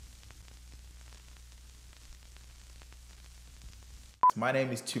My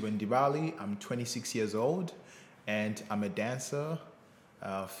name is Tuban Dibali. I'm 26 years old, and I'm a dancer,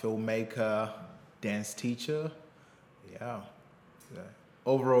 filmmaker, dance teacher. Yeah, yeah.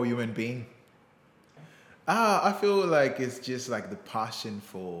 Overall human being. I feel like it's just like the passion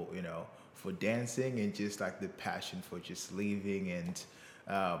for for dancing and just like the passion for just living and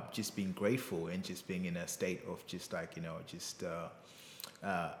just being grateful and just being in a state of just like just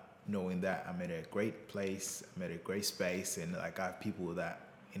uh, knowing that I'm in a great place, I'm in a great space, and like I have people that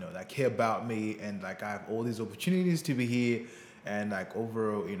that care about me, and like I have all these opportunities to be here, and like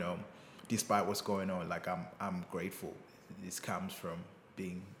overall, despite what's going on, like I'm grateful. This comes from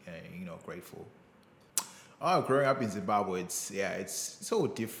being grateful. Oh, growing up in Zimbabwe, it's so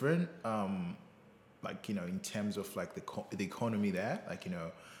different. Like in terms of like the economy there. Like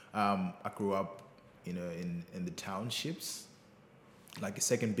I grew up, in the townships, like the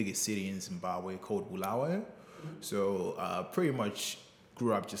second biggest city in Zimbabwe called Bulawayo. So pretty much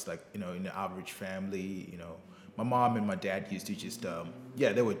grew up just like in an average family. My mom and my dad used to just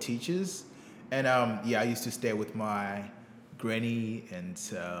they were teachers, and I used to stay with my granny, and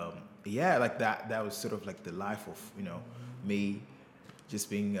like that was sort of like the life of me, just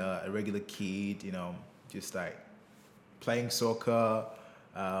being a regular kid. Just like playing soccer.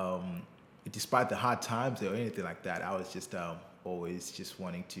 Um, Despite the hard times or anything like that, I was just always just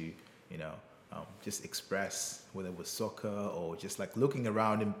wanting to, just express, whether it was soccer or just like looking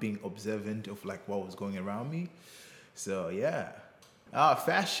around and being observant of like what was going around me. So yeah,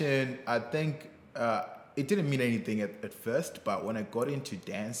 fashion. I think it didn't mean anything at first, but when I got into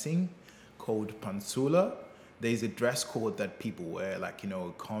dancing, called pansula, there's a dress code that people wear, like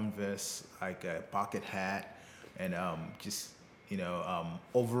Converse, like a bucket hat, and just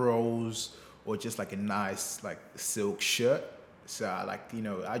overalls, or just like a nice like silk shirt. So like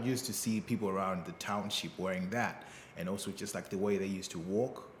I used to see people around the township wearing that, and also just like the way they used to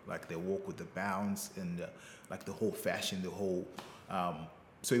walk, like they walk with the bounce, and like the whole fashion, the whole.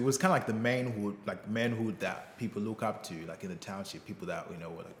 So it was kind of like the manhood that people look up to, like in the township, people that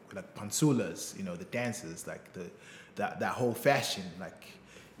were like pansulas, the dancers, like that whole fashion, like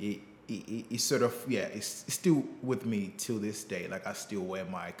it, it's sort of it's still with me till this day. Like I still wear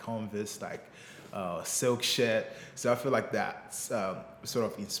my Converse, like silk shirt. So I feel like that's sort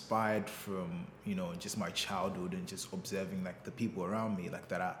of inspired from just my childhood and just observing like the people around me, like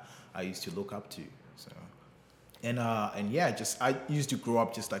that I used to look up to. So and yeah, just I used to grow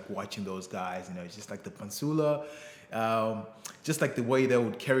up just like watching those guys, just like the Pansula, just like the way they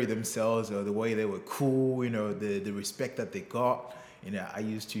would carry themselves, or the way they were cool, the respect that they got. I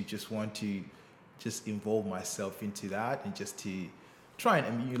used to just want to just involve myself into that, and just to try and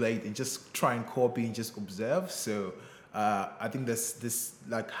emulate and just try and copy and just observe. So I think that's this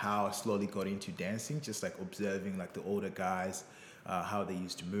like how I slowly got into dancing, just like observing like the older guys, how they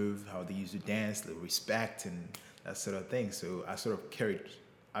used to move, how they used to dance, the respect and that sort of thing. So I sort of carried.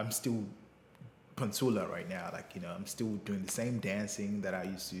 I'm still pansula right now. Like I'm still doing the same dancing that I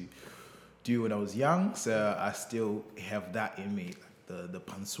used to do when I was young. So I still have that in me, like the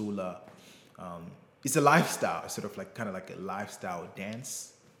pansula. It's a lifestyle, sort of like kind of like a lifestyle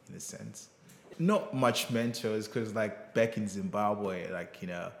dance in a sense. Not much mentors, because like back in Zimbabwe, like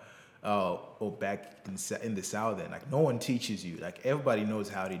or back in the southern, like no one teaches you. Like everybody knows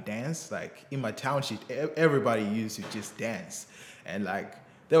how to dance. Like in my township, everybody used to just dance, and like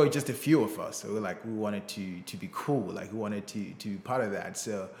there were just a few of us. So we wanted to be cool. Like we wanted to be part of that.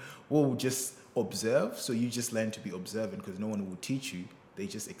 So we'll just observe. So you just learn to be observant, because no one will teach you. They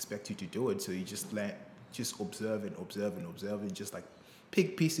just expect you to do it. So you just observe and observe and observe, and just like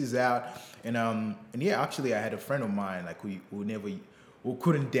pick pieces out. And yeah, actually I had a friend of mine, like we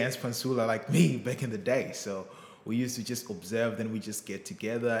couldn't dance pansula like me back in the day. So we used to just observe, then we just get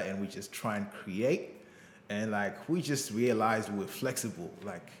together and we just try and create. And like we just realized we were flexible.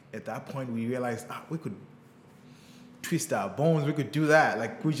 Like at that point we realized we could twist our bones, we could do that.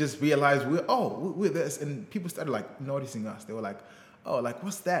 Like we just realized we're this, and people started like noticing us. They were like, oh, like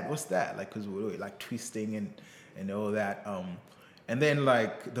what's that? What's that? Like because we were like twisting and all that. And then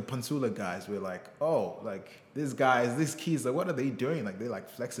like the Pansula guys were like, oh, like these kids, like what are they doing? Like they're like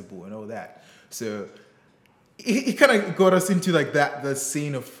flexible and all that. So it kind of got us into like that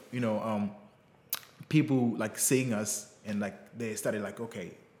scene of people like seeing us, and like they started like,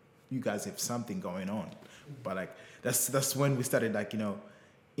 okay, you guys have something going on. But like that's when we started like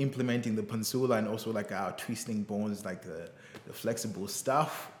implementing the pansula, and also like our twisting bones, like the flexible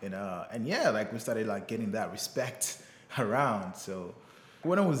stuff, and yeah, like we started like getting that respect around. So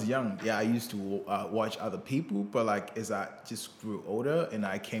when I was young, yeah, I used to watch other people, but like as I just grew older and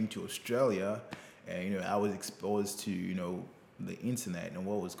I came to Australia, and I was exposed to the internet and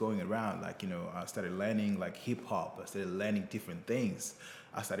what was going around. Like, I started learning like hip hop. I started learning different things.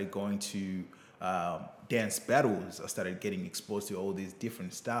 I started going to dance battles. I started getting exposed to all these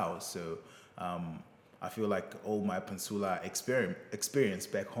different styles. So I feel like all my Peninsula experience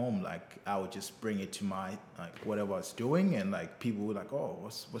back home, like I would just bring it to my like whatever I was doing, and like people were like, "Oh,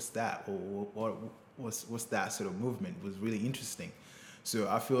 what's that?" Or what's that sort of movement? It was really interesting. So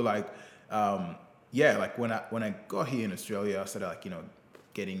I feel like, yeah, like when I got here in Australia, I started like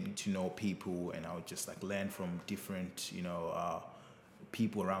getting to know people, and I would just like learn from different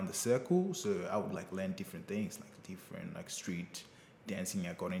people around the circle. So I would like learn different things, like different like street dancing.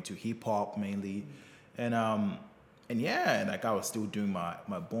 I got into hip hop mainly, and yeah, like I was still doing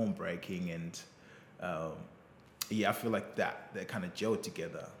my bone breaking, and um, yeah, I feel like that kind of gelled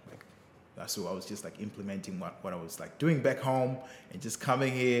together. Like so I was just like implementing what I was like doing back home and just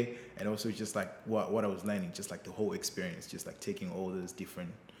coming here, and also just like what I was learning, just like the whole experience, just like taking all those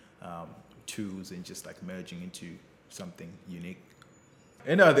different tools and just like merging into something unique.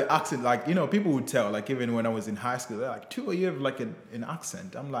 The accent, like, people would tell, like, even when I was in high school, they're like, "Too, you have like an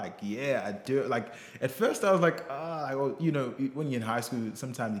accent." I'm like, "Yeah, I do." Like, at first I was like, well, when you're in high school,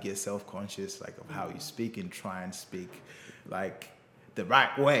 sometimes you get self conscious, like, of how you speak and try and speak, like, the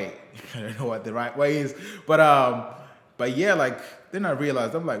right way. I don't know what the right way is, but yeah, like, then I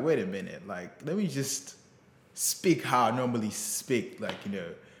realized, I'm like, wait a minute, like, let me just speak how I normally speak, like,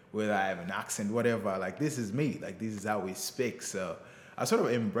 whether I have an accent, whatever, like this is me, like this is how we speak. So I sort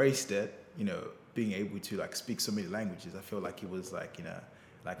of embraced it, being able to like speak so many languages. I feel like it was like,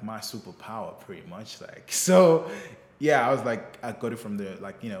 like my superpower pretty much. Like, so yeah, I was like, I got it from the,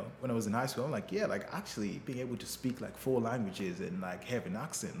 like, when I was in high school, I'm like, yeah, like actually being able to speak like 4 languages and like have an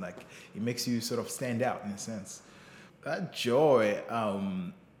accent, like it makes you sort of stand out in a sense. That joy,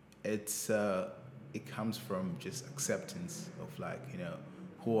 it comes from just acceptance of like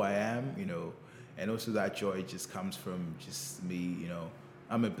who I am, and also that joy just comes from just me,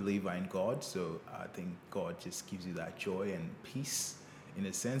 I'm a believer in God, so I think God just gives you that joy and peace in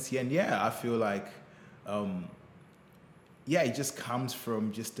a sense. Yeah, and yeah, I feel like um, yeah, it just comes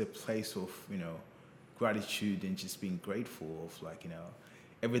from just a place of gratitude and just being grateful of like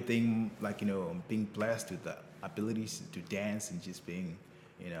everything, like being blessed with the abilities to dance and just being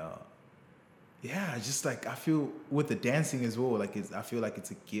you know yeah, just like I feel with the dancing as well, like I feel like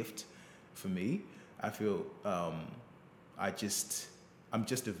it's a gift for me. I feel I just I'm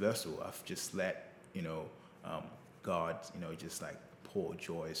just a vessel. I've just let um, God just like pour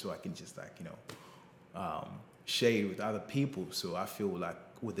joy, so I can just like share with other people. So I feel like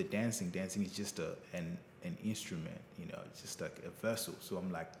with the dancing is just an instrument, it's just like a vessel. So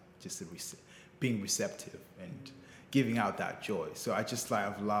I'm like just being receptive and giving out that joy. So I just like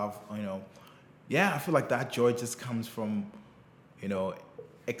I've loved, yeah, I feel like that joy just comes from, you know,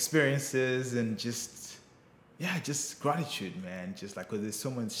 experiences and just, yeah, just gratitude, man. Just like, cause there's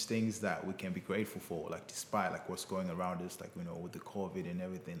so much things that we can be grateful for, like despite like what's going around us, like, with the COVID and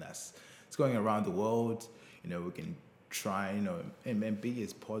everything it's going around the world, we can try, and be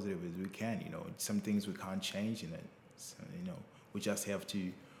as positive as we can, some things we can't change in it. So, we just have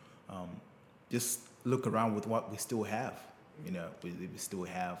to um, just look around with what we still have. We still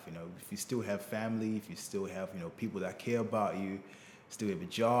have, if you still have family, if you still have, people that care about you, still have a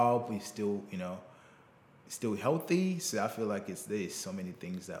job, we still, still healthy. So I feel like there's so many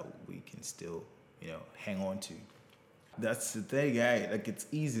things that we can still, hang on to. That's the thing, yeah. Like it's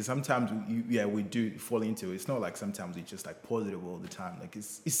easy. Sometimes yeah, we do fall into it. It's not like sometimes we just like positive all the time. Like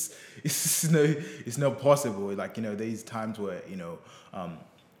it's not possible. Like there's times where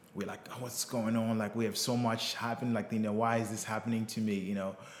we're like, oh, what's going on? Like we have so much happen. Like why is this happening to me?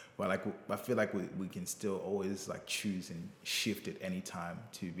 But like I feel like we can still always like choose and shift at any time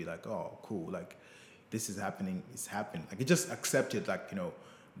to be like, oh, cool. Like this is happening. It's happened. Like it just accepted like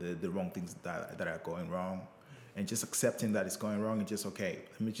the wrong things that are going wrong, and just accepting that it's going wrong and just okay,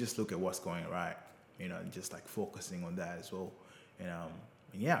 let me just look at what's going right, and just like focusing on that as well. And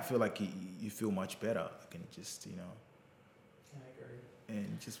yeah, I feel like you feel much better. You can just I agree.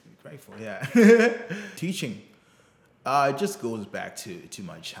 and just be grateful. Yeah. Teaching, it just goes back to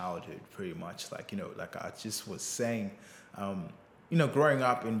my childhood pretty much. Like like I just was saying, growing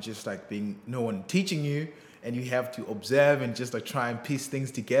up and just like being no one teaching you, and you have to observe and just like try and piece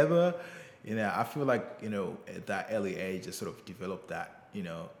things together. I feel like at that early age I sort of developed that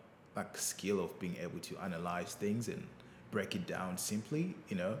like skill of being able to analyze things and break it down simply.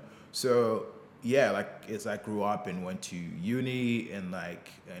 So yeah, like as I grew up and went to uni and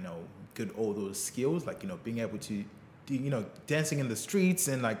like get all those skills, like being able to do dancing in the streets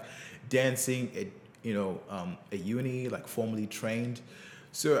and like dancing at a uni, like formally trained.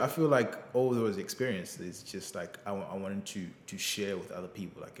 So I feel like all those experiences, just like I wanted to share with other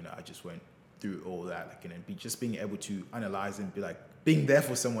people. Like I just went through all that, like just being able to analyze and be like being there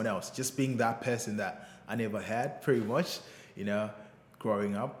for someone else, just being that person that I never had, pretty much, you know,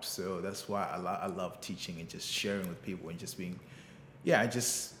 growing up. So that's why I love teaching and just sharing with people and just being, yeah,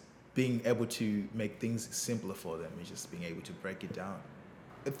 just being able to make things simpler for them and just being able to break it down.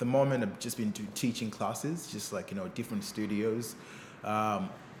 At the moment, I've just been teaching classes, just like different studios.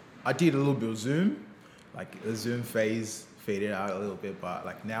 I did a little bit of Zoom, like the Zoom phase faded out a little bit, but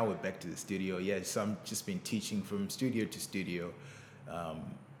like now we're back to the studio. Yeah, so I'm just been teaching from studio to studio,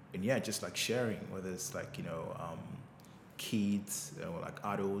 and yeah, just like sharing, whether it's like kids or like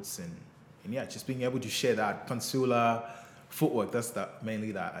adults, and yeah, just being able to share that Pansula footwork. That's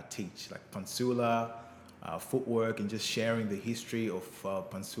mainly that I teach, like Pansula footwork, and just sharing the history of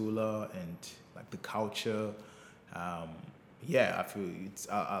Pansula and like the culture. Yeah, I feel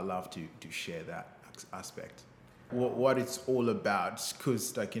I love to share that aspect. What it's all about,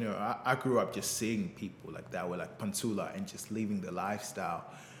 because like I grew up just seeing people like that were like Pansula and just living the lifestyle,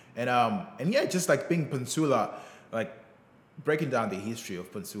 and yeah, just like being Pansula, like breaking down the history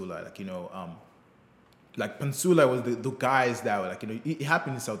of Pansula, like Pansula was the guys that were like it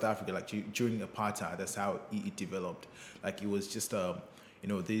happened in South Africa like during apartheid. That's how it developed. Like it was just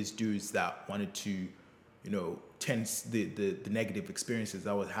these dudes that wanted to tense the negative experiences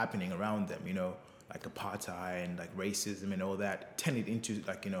that was happening around them, like apartheid and like racism and all that, turn it into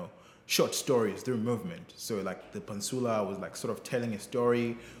like short stories through movement. So like the Pansula was like sort of telling a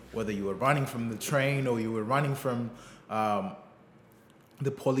story, whether you were running from the train or you were running from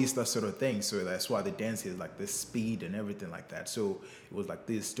the police, that sort of thing. So that's why the dance is like this speed and everything like that. So it was like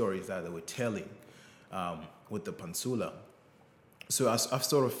these stories that they were telling with the Pansula. So I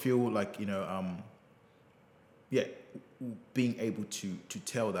sort of feel like yeah, being able to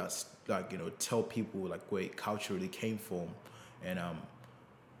tell that, like tell people like where it culturally came from, and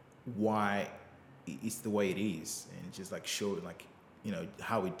why it's the way it is, and just like show like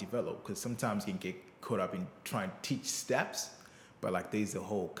how it developed. Because sometimes you can get caught up in trying to teach steps, but like there's the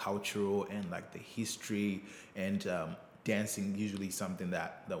whole cultural and like the history, and dancing usually something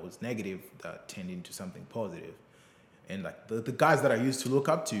that was negative that turned into something positive. And like the guys that I used to look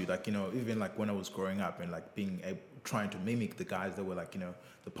up to, like even like when I was growing up, and like trying to mimic the guys that were like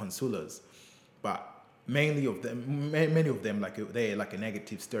the Pansulas, but mainly of them, many of them, like they're like a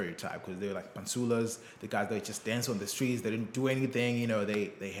negative stereotype, because they're like Pansulas, the guys that just dance on the streets, they didn't do anything,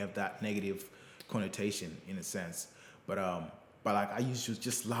 they have that negative connotation in a sense. But like I used to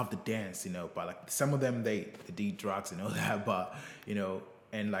just love the dance, but like some of them they did drugs and all that, but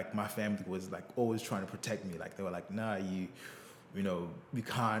and like my family was like always trying to protect me. Like they were like, nah, you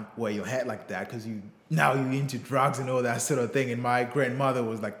can't wear your hat like that, because you're into drugs and all that sort of thing. And my grandmother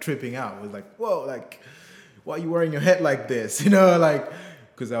was like tripping out, was like, whoa, like why are you wearing your hat like this? Like,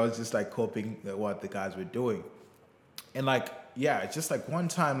 because I was just like copying what the guys were doing. And like, yeah, just like one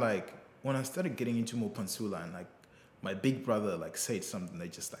time, like when I started getting into more Pansula, and like my big brother like said something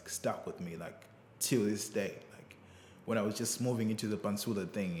that just like stuck with me like till this day. Like when I was just moving into the Pansula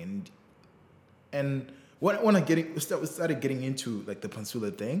thing, and when I started getting into like the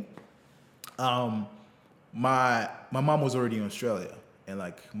Pansula thing, my mom was already in Australia, and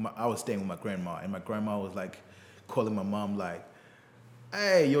like I was staying with my grandma, and my grandma was like calling my mom like,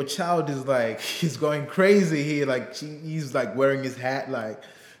 hey, your child is like, he's going crazy here. Like he's like wearing his hat like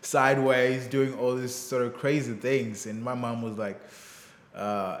sideways, doing all this sort of crazy things. And my mom was like,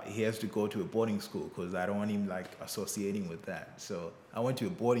 he has to go to a boarding school, because I don't want him like associating with that. So I went to a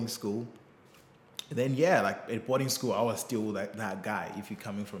boarding school. Then yeah, like at boarding school, I was still like that guy. If you're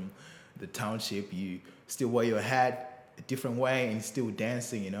coming from the township, you still wear your hat a different way and still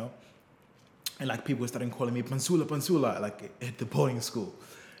dancing, And like people started calling me Pansula, Pansula, like at the boarding school.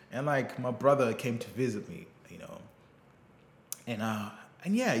 And like my brother came to visit me,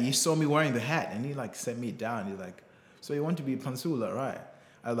 and yeah, he saw me wearing the hat, and he like set me down. He's like, so you want to be Pansula, right?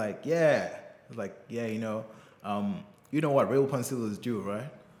 I was like, yeah. I was like, yeah, you know what real Pansulas do, right?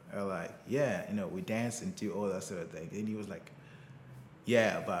 I was like, yeah, we dance and do all that sort of thing. And he was like,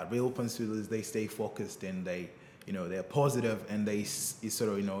 yeah, but real Pansulas, they stay focused, and they, they're positive, and they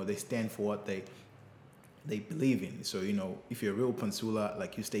sort of, they stand for what they believe in. So, if you're a real Pansula,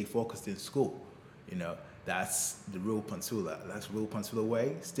 like you stay focused in school, that's the real Pansula. That's real Pansula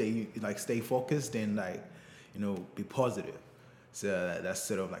way. Stay focused, and like, be positive. So that's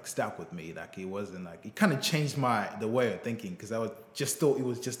sort of like stuck with me. Like it wasn't like, it kind of changed the way of thinking, because I just thought it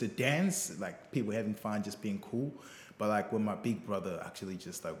was just a dance, like people having fun, just being cool. But like when my big brother actually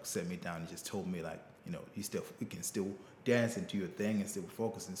just like set me down and just told me like, you can still dance and do your thing and still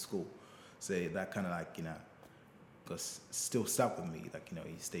focus in school. So that kind of like, because still stuck with me. Like,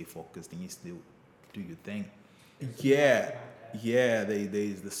 you stay focused and you still do your thing. Yeah, yeah.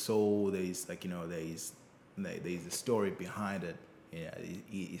 There's the soul. There's like there's the story behind it. Yeah,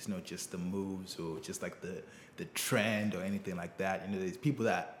 it's not just the moves or just like the trend or anything like that. There's people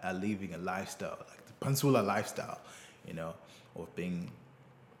that are living a lifestyle like the Pansula lifestyle. Of being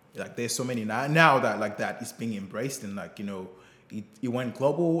like there's so many now that like that is being embraced and like it went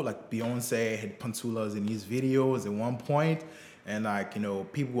global. Like Beyonce had Pansulas in his videos at one point, and like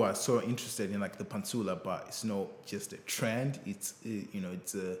people are so interested in like the Pansula, but it's not just a trend. It's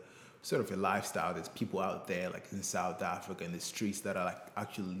a sort of a lifestyle. There's people out there like in South Africa in the streets that are like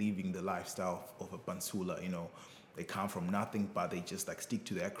actually living the lifestyle of a Pansula. They come from nothing, but they just like stick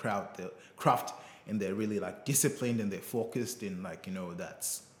to their craft, and they're really like disciplined and they're focused and like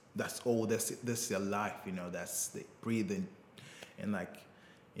that's all. That's their life. That's they breathe in, and like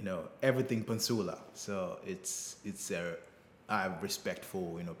everything Pansula. So I have respect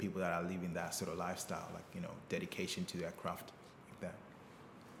for people that are living that sort of lifestyle, like dedication to their craft, like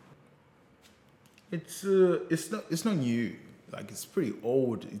that. It's not new. Like it's pretty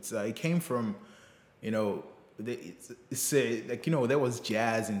old. It came from like there was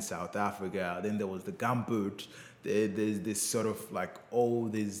jazz in South Africa. Then there was the gumboot. There's this sort of like all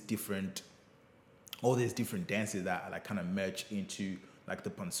these different dances that like kind of merge into like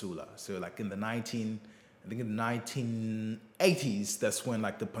the Pansula. So like in the 1980s, that's when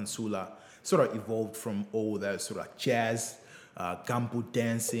like the Pansula sort of evolved from all that sort of like jazz, gumboot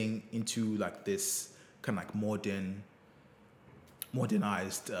dancing into like this kind of like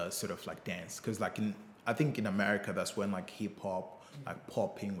modernized sort of like dance. Because like I think in America, that's when like hip hop, like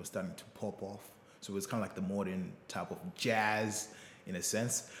popping was starting to pop off. So it was kind of like the modern type of jazz in a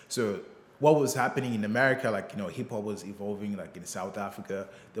sense. So what was happening in America, like, hip hop was evolving, like in South Africa,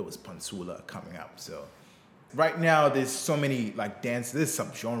 there was Pansula coming up. So right now there's so many like there's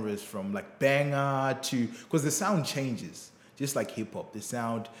subgenres from like banger to, because the sound changes. Just like hip hop, the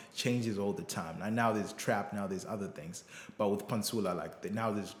sound changes all the time. And now there's trap, now there's other things. But with Pansula, like now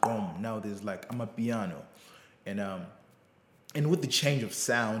there's gom, now there's like amapiano, and with the change of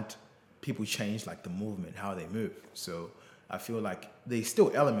sound, people change like the movement, how they move. So I feel like there's still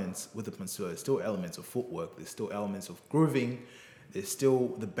elements with the Pansula. There's still elements of footwork. There's still elements of grooving. There's still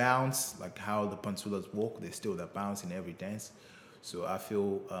the bounce, like how the Pansulas walk. There's still that bounce in every dance. So I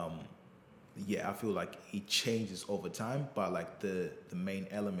feel like it changes over time, but like the main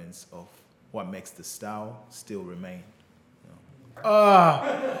elements of what makes the style still remain.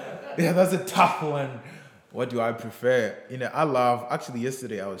 Yeah, that's a tough one. What do I prefer? I love. Actually,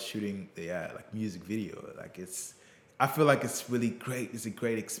 yesterday I was shooting the like music video. Like I feel like it's really great. It's a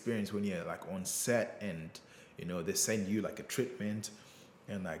great experience when you're like on set and they send you like a treatment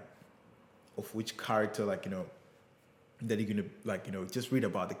and like of which character that you're gonna like just read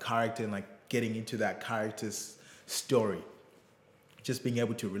about the character and like getting into that character's story, just being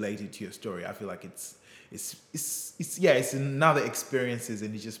able to relate it to your story. I feel like it's another experiences,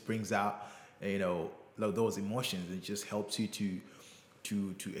 and it just brings out those emotions. It just helps you to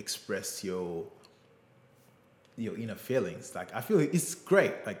express your inner feelings. Like I feel it's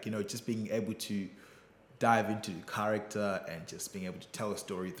great, like just being able to dive into the character and just being able to tell a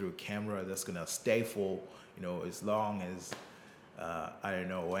story through a camera that's gonna stay for as long as I don't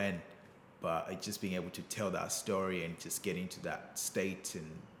know when, but just being able to tell that story and just get into that state and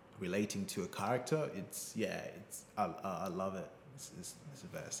relating to a character, I love it. It's the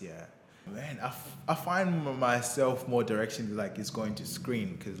best. Yeah, man. I find myself more direction like it's going to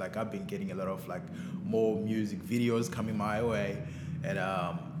screen, because like I've been getting a lot of like more music videos coming my way, and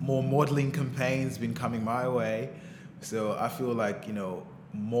more modeling campaigns been coming my way. So I feel like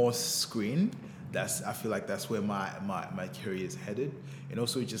more screen. I feel like that's where my career is headed, and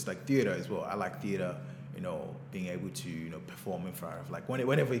also just like theater as well. I like theater, being able to perform in front of like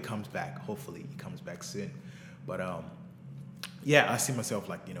whenever it comes back. Hopefully, it comes back soon. But I see myself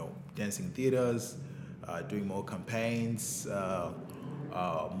like dancing theaters, doing more campaigns,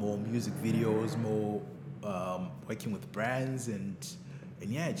 more music videos, more working with brands, and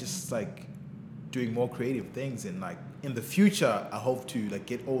just like doing more creative things. And like in the future, I hope to like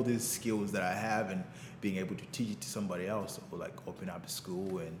get all these skills that I have and being able to teach it to somebody else, or like open up a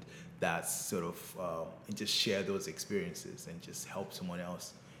school, and that's sort of and just share those experiences and just help someone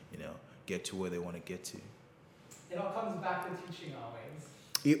else get to where they want to get to. It all comes back to teaching always.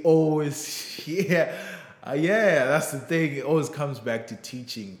 It always, yeah, that's the thing. It always comes back to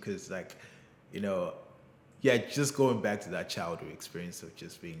teaching, because like yeah, just going back to that childhood experience of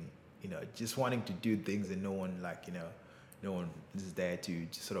just being, just wanting to do things and no one like, no one is there to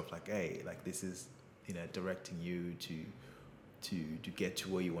just sort of like, hey, like this is, directing you to get to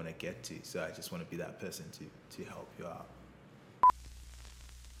where you want to get to. So I just want to be that person to help you out.